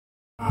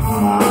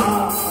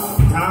Time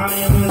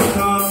has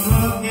come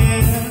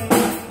again.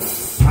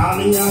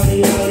 Ali, Ali,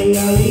 Ali,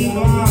 Ali,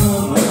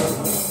 mama.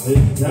 The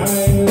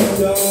time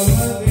has come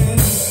again.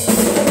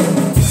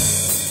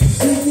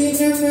 Sitting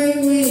at my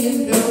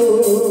window,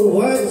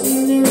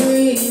 watching the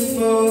rain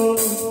fall.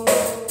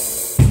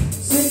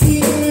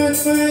 Sitting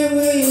at my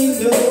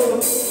window,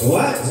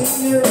 watching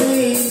the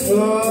rain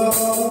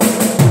fall.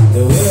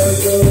 The world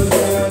goes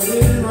round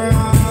and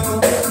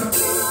round.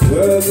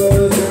 World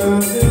goes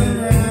round and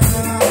round.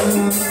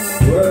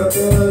 World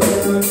goes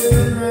round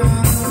and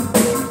round.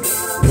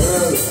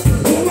 World,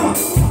 come on,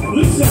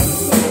 listen.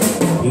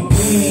 You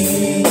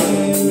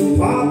can't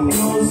pop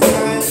no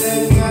sky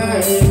like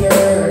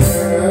girl.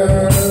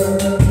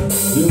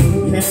 You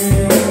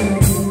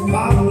can't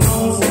pop no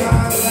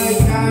sky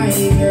like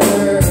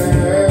girl.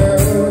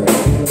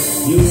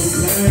 You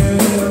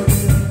can't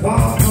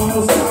pop no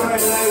sky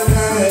like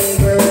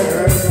girl.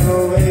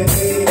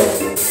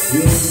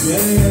 You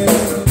can't.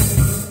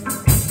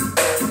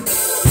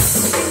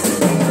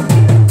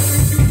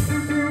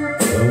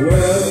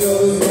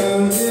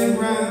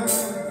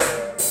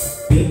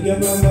 Think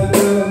about my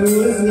girl who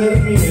has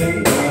left me and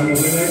gone when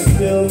I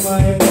spill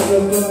my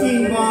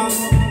motherfucking bomb.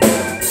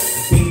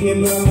 Thinking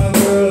about my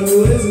girl who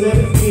has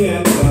left me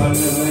and gone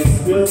when I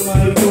spill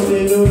my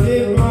potato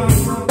dip bomb.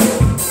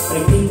 I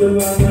think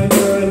about my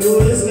girl who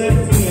has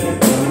left me and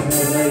gone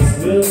when I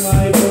spill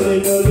my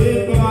potato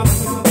dip bomb.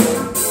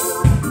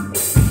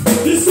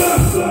 This up,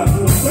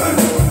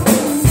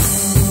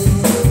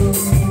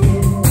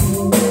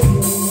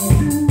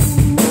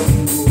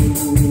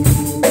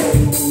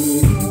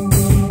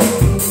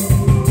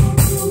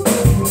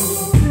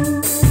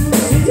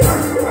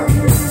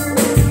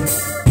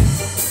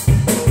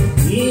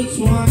 each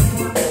one,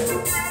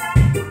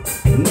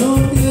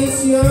 notice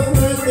your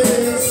brother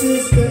and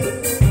sister.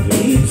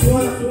 Each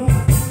one,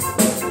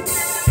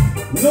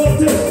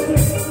 notice.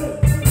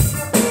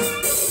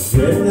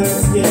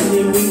 Dreadlocks can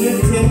live in a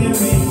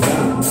tenement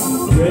down.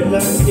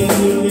 Dreadlocks can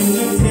live in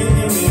a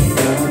tenement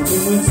down. Too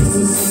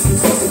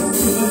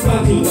much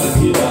party,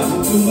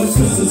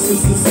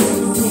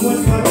 too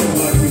much party.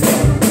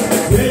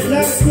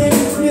 Dreadlocks can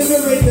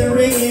liberate the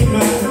ringing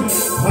man.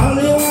 All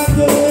you want to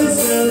do is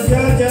sell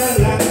Jaja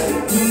life.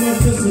 Too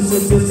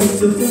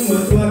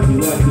much watty.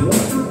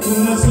 Too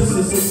much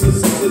watty.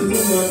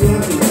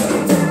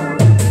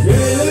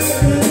 Dreadlocks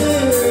can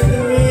liberate the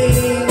ring.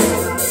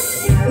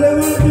 All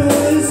you want to do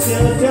is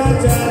sell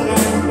Jaja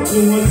life.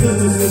 Too much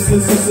watty.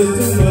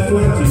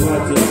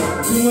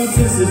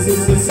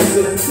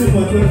 Too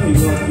much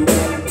watty.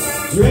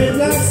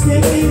 Dreadlocks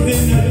can live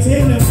in a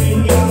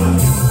tenement yard.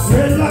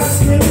 Dreadlocks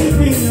can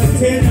live in a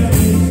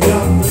tenement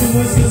yard. Too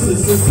much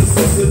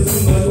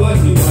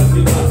watty.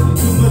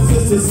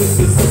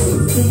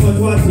 Too much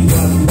watty.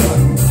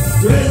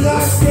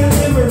 Dreadlocks can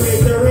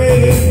liberate the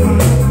rain.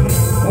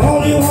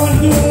 All you want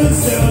to do is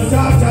sell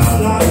Jaja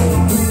life.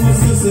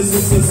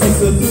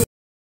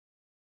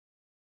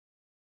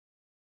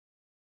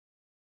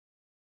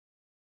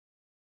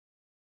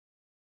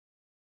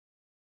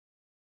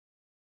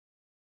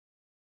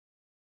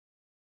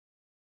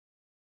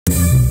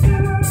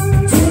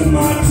 Too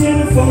much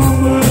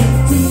informer,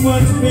 too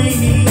much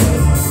baby.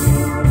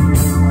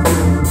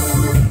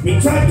 Me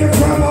tried to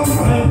grab off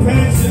my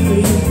pants and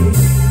leave.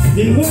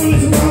 Then wanted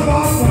to grab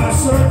off my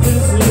shirt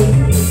and sleeve.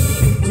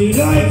 She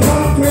like,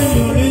 how can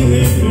you live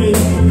with me?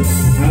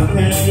 How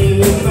can I live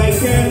if I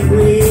can't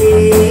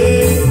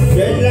breathe?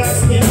 Dreadlocks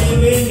can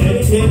live in a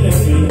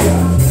tenement.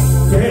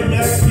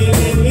 Dreadlocks can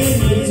live in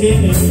a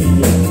tenement.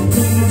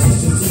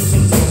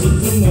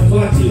 Too much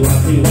watty.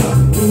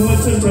 Too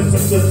much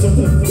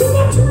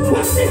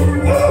watty.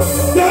 Oh,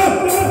 God!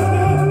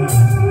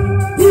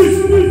 Please.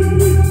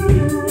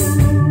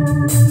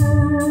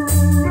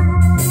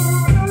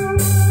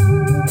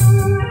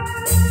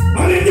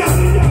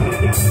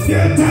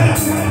 Get tired.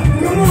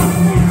 Come on.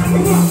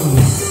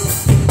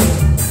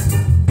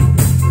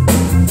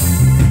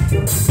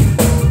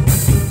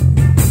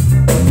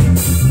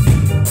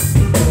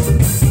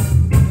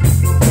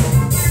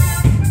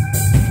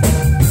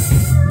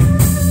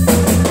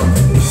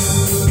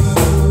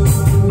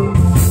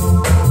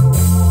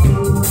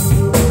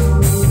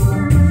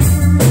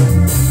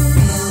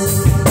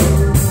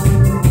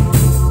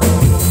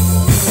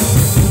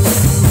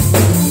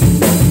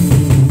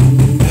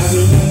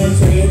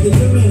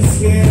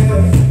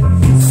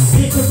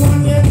 Secret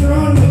one.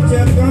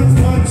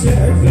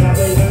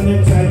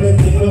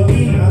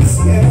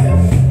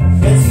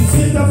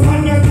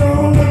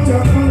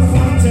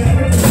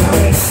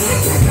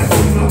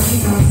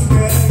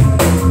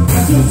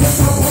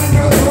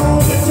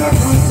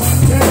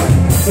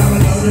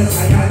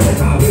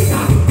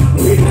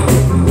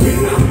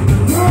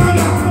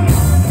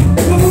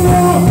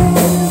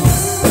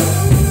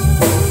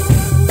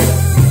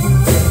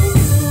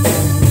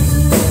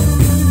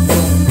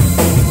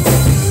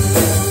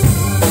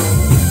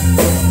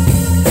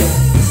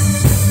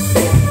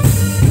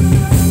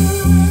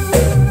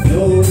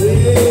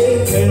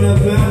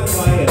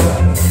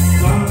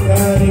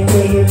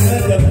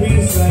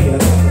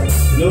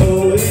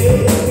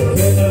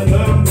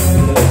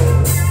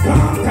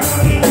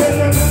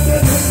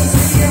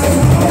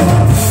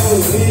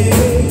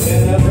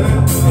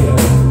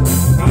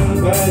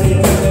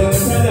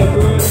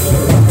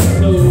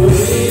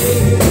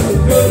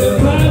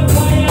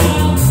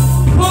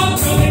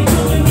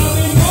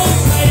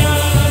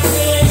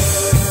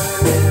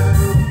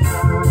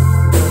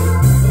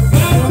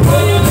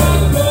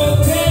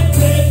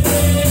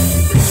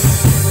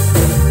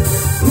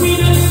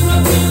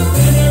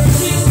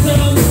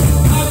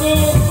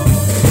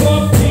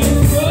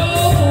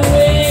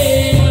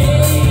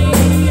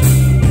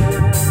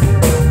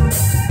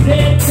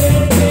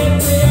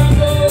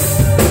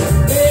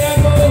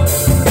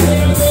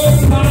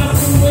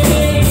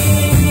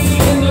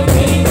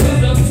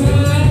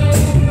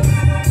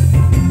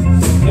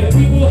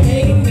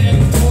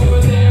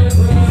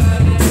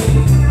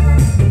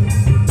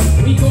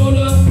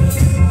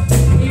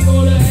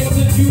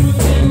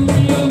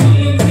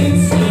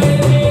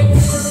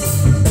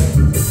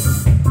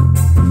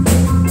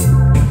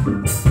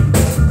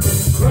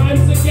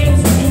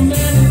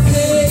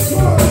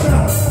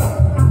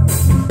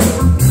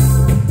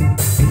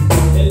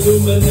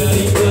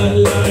 Illuminati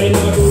bloodline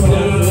I go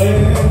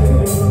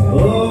down.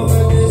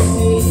 Over the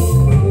sea,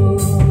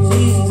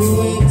 she's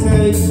doing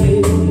tight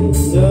shit.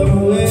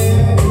 Somewhere